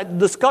 right? There's a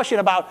discussion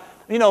about,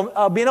 being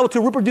able to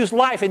reproduce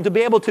life and to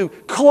be able to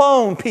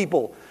clone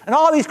people and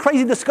all these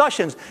crazy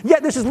discussions.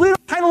 Yet this is little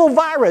tiny little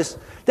virus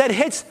that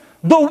hits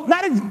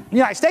not in the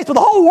United States, but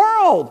the whole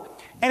world.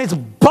 And it's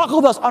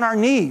buckled us on our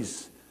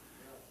knees.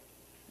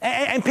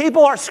 And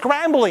people are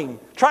scrambling,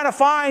 trying to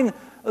find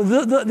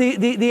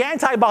the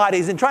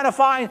antibodies and trying to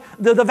find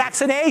the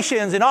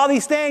vaccinations and all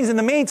these things. In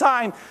the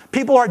meantime,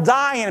 people are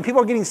dying and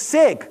people are getting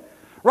sick.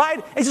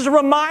 Right? It's just a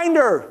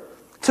reminder.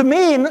 To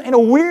me, in a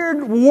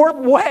weird,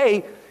 warped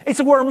way, it's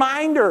a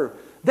reminder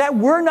that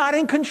we're not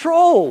in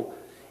control.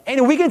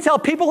 And we can tell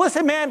people,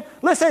 listen, man,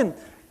 listen.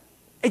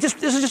 This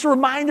is just a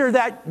reminder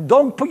that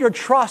don't put your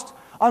trust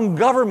on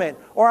government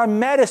or on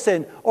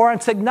medicine or on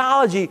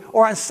technology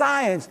or on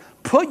science.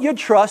 Put your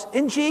trust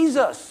in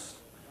Jesus.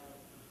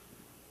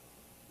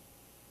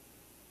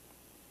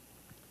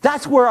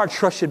 That's where our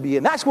trust should be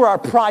in. That's where our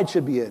pride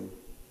should be in.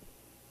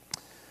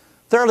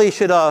 Thirdly,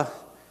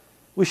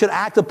 we should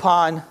act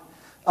upon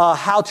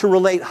how to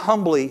relate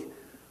humbly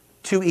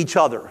to each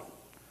other.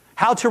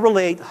 How to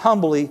relate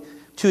humbly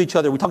to each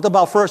other. We talked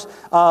about first,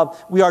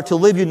 we are to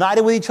live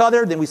united with each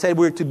other. Then we said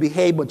we're to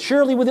behave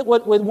maturely with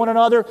one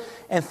another.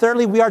 And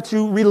thirdly, we are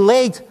to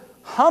relate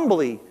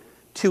humbly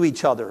to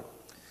each other.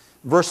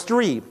 Verse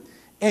 3,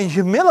 in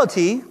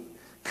humility,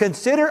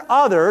 consider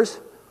others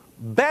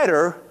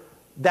better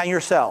than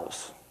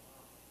yourselves.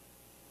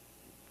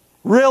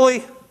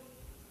 Really?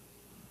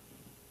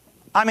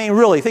 I mean,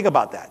 really, think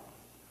about that.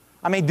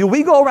 I mean, do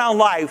we go around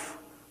life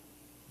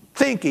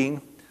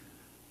thinking,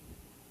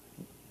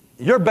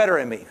 you're better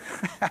than me?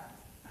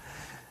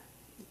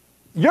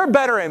 You're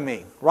better than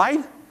me, right?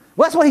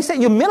 Well, that's what he's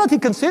saying. Humility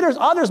considers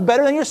others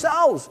better than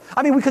yourselves.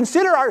 I mean, we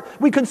consider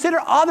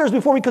others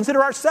before we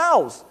consider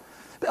ourselves.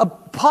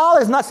 Paul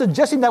is not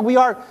suggesting that we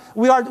are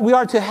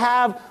to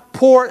have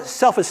poor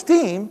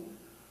self-esteem.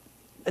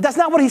 That's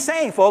not what he's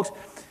saying, folks.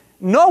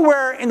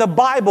 Nowhere in the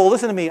Bible,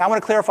 listen to me, I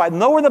want to clarify,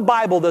 nowhere in the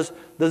Bible does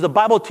the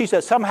Bible teach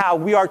that somehow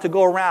we are to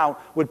go around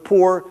with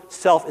poor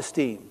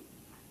self-esteem.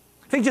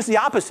 I think just the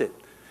opposite.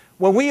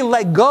 When we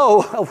let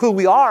go of who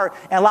we are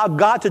and allow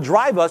God to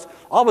drive us,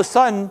 all of a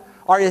sudden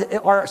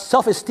our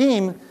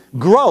self-esteem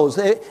grows.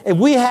 If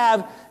we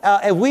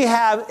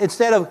have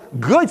instead of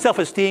good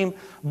self-esteem,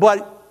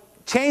 but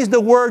change the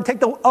word, take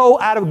the O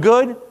out of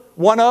good,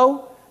 one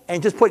O,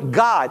 and just put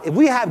God. If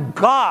we have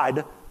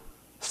God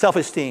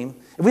self-esteem,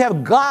 if we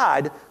have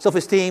God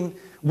self-esteem,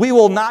 we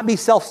will not be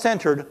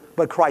self-centered,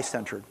 but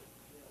Christ-centered.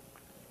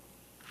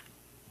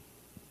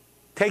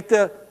 Take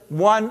the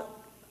one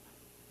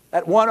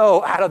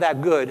O out of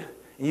that good,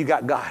 and you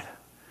got God.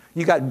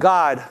 You got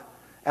God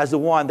as the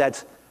one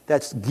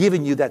that's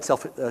giving you that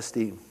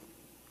self-esteem.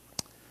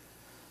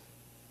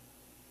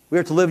 We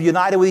are to live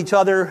united with each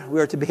other. We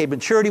are to behave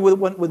maturity with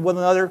one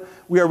another.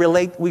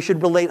 We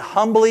should relate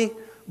humbly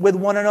with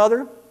one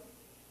another.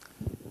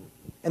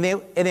 And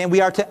then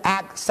we are to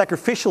act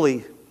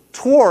sacrificially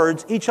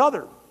towards each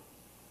other.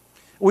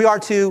 We are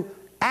to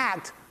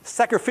act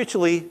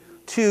sacrificially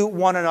to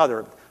one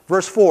another.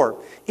 Verse 4,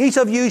 each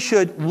of you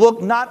should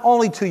look not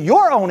only to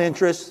your own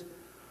interests,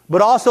 but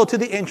also to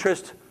the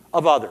interest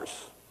of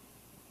others.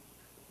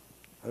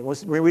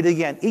 Let's read it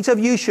again. Each of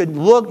you should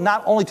look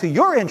not only to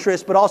your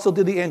interests, but also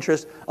to the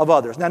interest of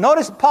others. Now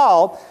notice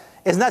Paul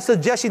is not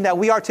suggesting that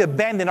we are to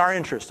abandon our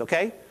interests,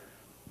 okay?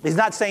 He's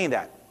not saying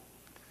that.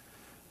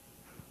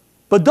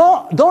 But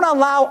don't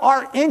allow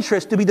our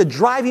interest to be the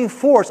driving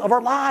force of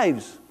our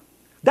lives.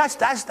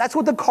 That's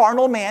what the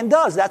carnal man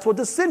does. That's what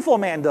the sinful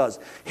man does.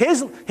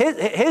 His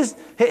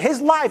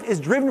life is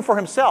driven for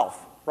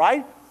himself,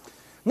 right?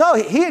 No,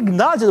 he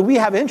acknowledges that we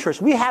have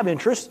interests. We have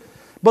interests.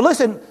 But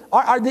listen,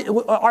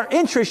 our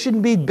interest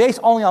shouldn't be based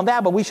only on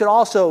that, but we should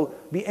also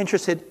be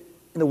interested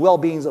in the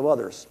well-beings of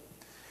others.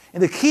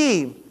 And the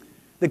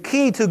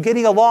key to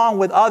getting along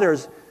with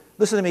others,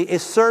 listen to me,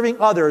 is serving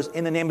others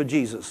in the name of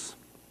Jesus.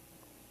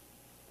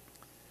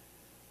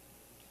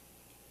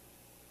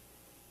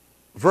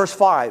 Verse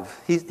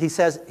 5, he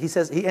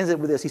ends it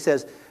with this. He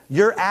says,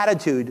 your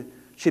attitude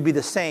should be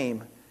the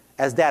same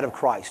as that of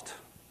Christ.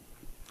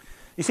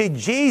 You see,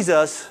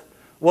 Jesus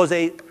was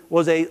a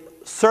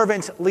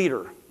servant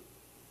leader.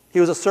 He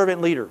was a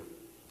servant leader.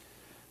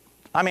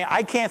 I mean,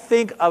 I can't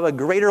think of a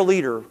greater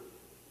leader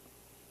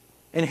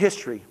in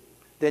history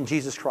than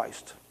Jesus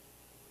Christ.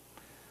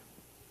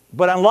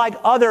 But unlike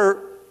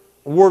other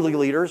worldly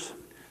leaders,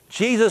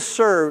 Jesus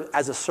served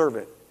as a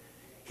servant.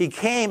 He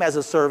came as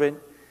a servant,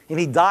 and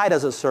he died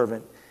as a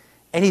servant.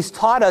 And he's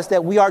taught us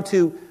that we are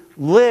to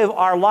live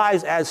our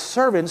lives as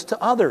servants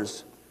to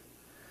others.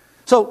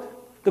 So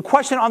the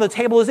question on the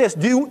table is this: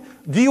 do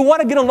you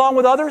want to get along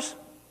with others?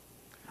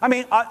 I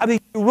mean, you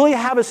really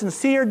have a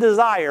sincere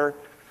desire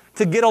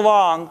to get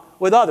along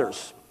with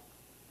others.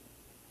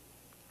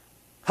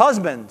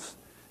 Husbands,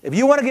 if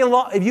you want to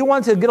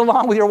get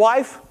along with your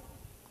wife,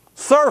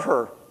 serve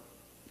her.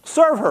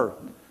 Serve her.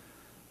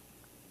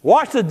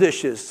 Wash the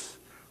dishes.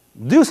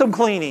 Do some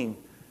cleaning.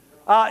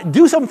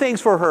 Do some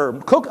things for her.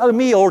 Cook a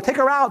meal or take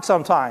her out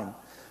sometime.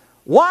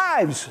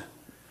 Wives,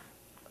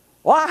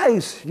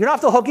 you're not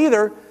off the hook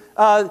either.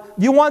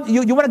 You want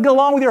to get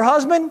along with your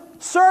husband?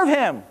 Serve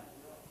him.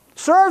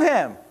 Serve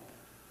him.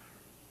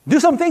 Do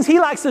some things he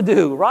likes to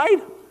do,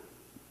 right?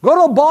 Go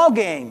to a ball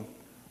game.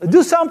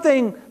 Do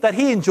something that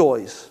he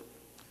enjoys.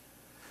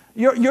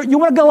 You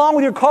want to get along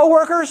with your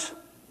coworkers?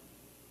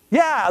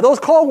 Yeah, those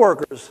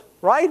coworkers,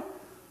 right?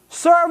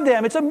 Serve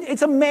them.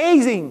 It's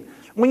amazing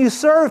when you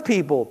serve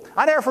people.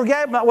 I never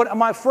forget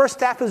my first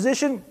staff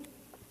position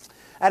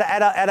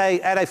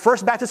at a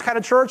First Baptist kind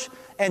of church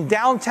in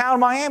downtown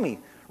Miami,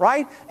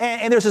 right?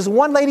 And there's this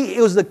one lady.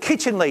 It was the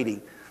kitchen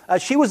lady.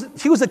 She was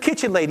the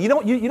kitchen lady. You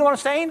know what I'm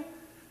saying?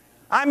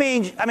 I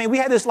mean, we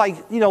had this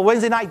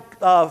Wednesday night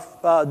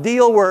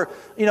deal where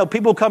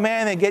people come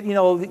in and get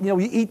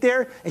we eat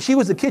there, and she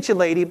was the kitchen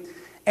lady,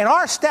 and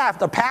our staff,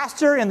 the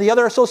pastor and the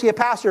other associate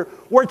pastor,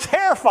 were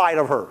terrified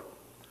of her.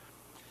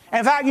 And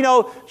in fact,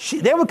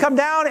 they would come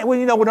down and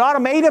when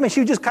automate them, and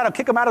she would just kind of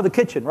kick them out of the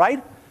kitchen,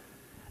 right?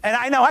 And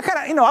I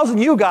was a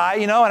new guy,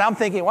 and I'm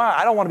thinking, wow,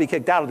 I don't want to be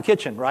kicked out of the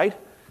kitchen, right?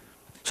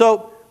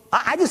 So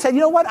I just said,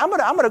 you know what? I'm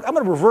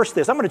gonna reverse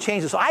this. I'm gonna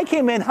change this. So I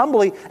came in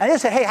humbly and I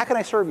just said, hey, how can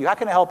I serve you? How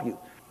can I help you?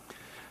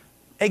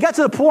 It got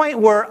to the point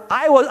where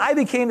I was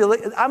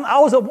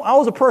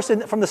a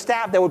person from the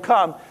staff that would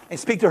come and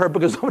speak to her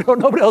because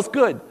nobody else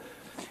could.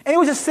 And it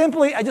was just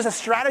simply just a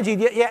strategy,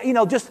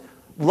 just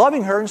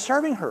loving her and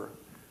serving her.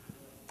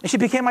 And she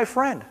became my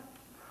friend.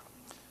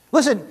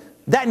 Listen,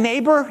 that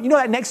neighbor,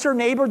 that next door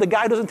neighbor, the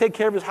guy who doesn't take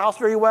care of his house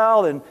very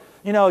well, and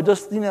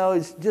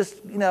it's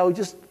just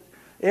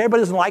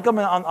everybody doesn't like him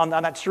on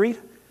that street.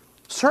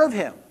 Serve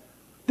him.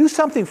 Do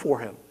something for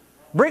him.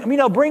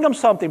 Bring him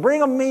something.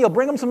 Bring him a meal.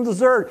 Bring him some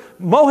dessert.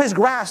 Mow his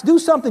grass. Do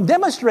something.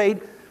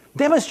 Demonstrate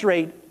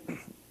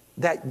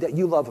that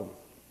you love him.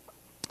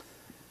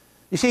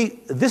 You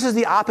see, this is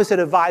the opposite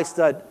advice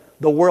that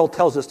the world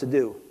tells us to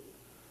do.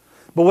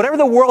 But whatever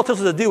the world tells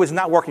us to do is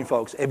not working,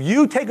 folks. If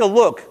you take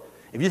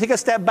a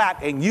step back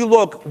and you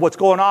look what's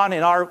going on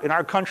in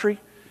our country,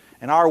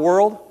 in our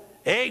world,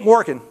 it ain't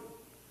working.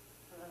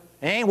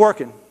 It ain't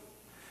working.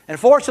 And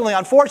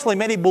unfortunately,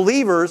 many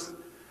believers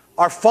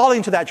are falling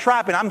into that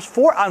trap. And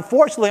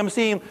unfortunately, I'm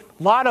seeing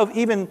a lot of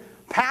even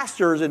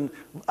pastors and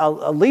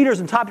leaders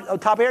in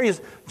top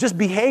areas just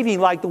behaving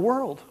like the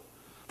world.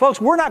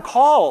 Folks, we're not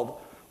called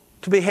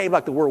to behave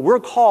like the world. We're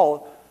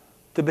called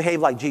to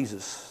behave like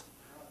Jesus.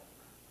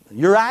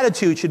 Your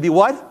attitude should be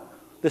what?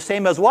 The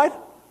same as what?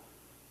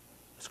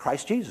 As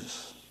Christ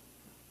Jesus.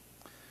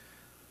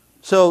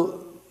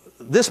 So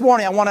this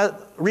morning, I want to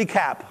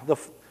recap the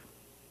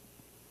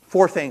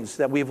 4 things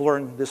that we've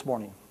learned this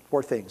morning.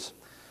 4 things.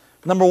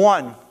 Number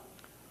 1,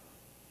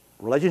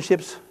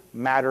 relationships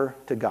matter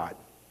to God.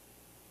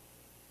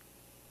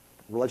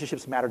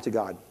 Relationships matter to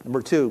God.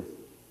 Number 2,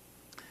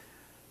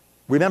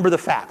 remember the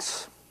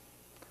facts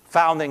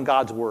found in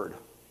God's Word.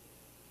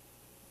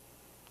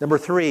 Number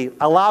 3,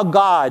 allow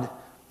God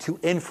to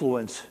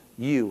influence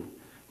you,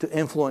 to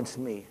influence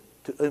me,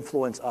 to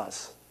influence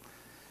us.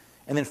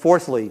 And then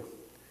 4thly,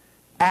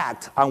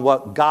 act on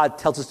what God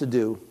tells us to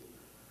do.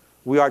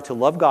 We are to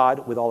love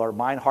God with all our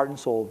mind, heart, and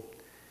soul,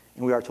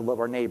 and we are to love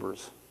our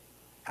neighbors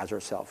as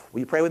ourselves. Will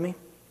you pray with me?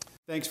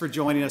 Thanks for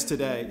joining us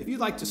today. If you'd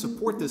like to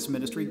support this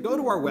ministry, go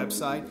to our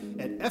website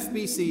at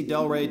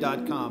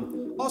fbcdelray.com.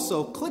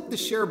 Also, click the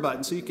share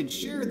button so you can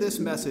share this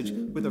message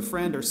with a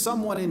friend or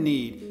someone in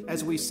need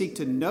as we seek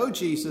to know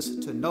Jesus,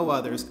 to know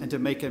others, and to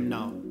make him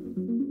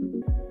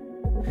known.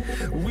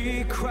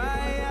 We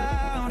cry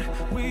out,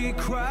 we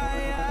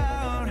cry out.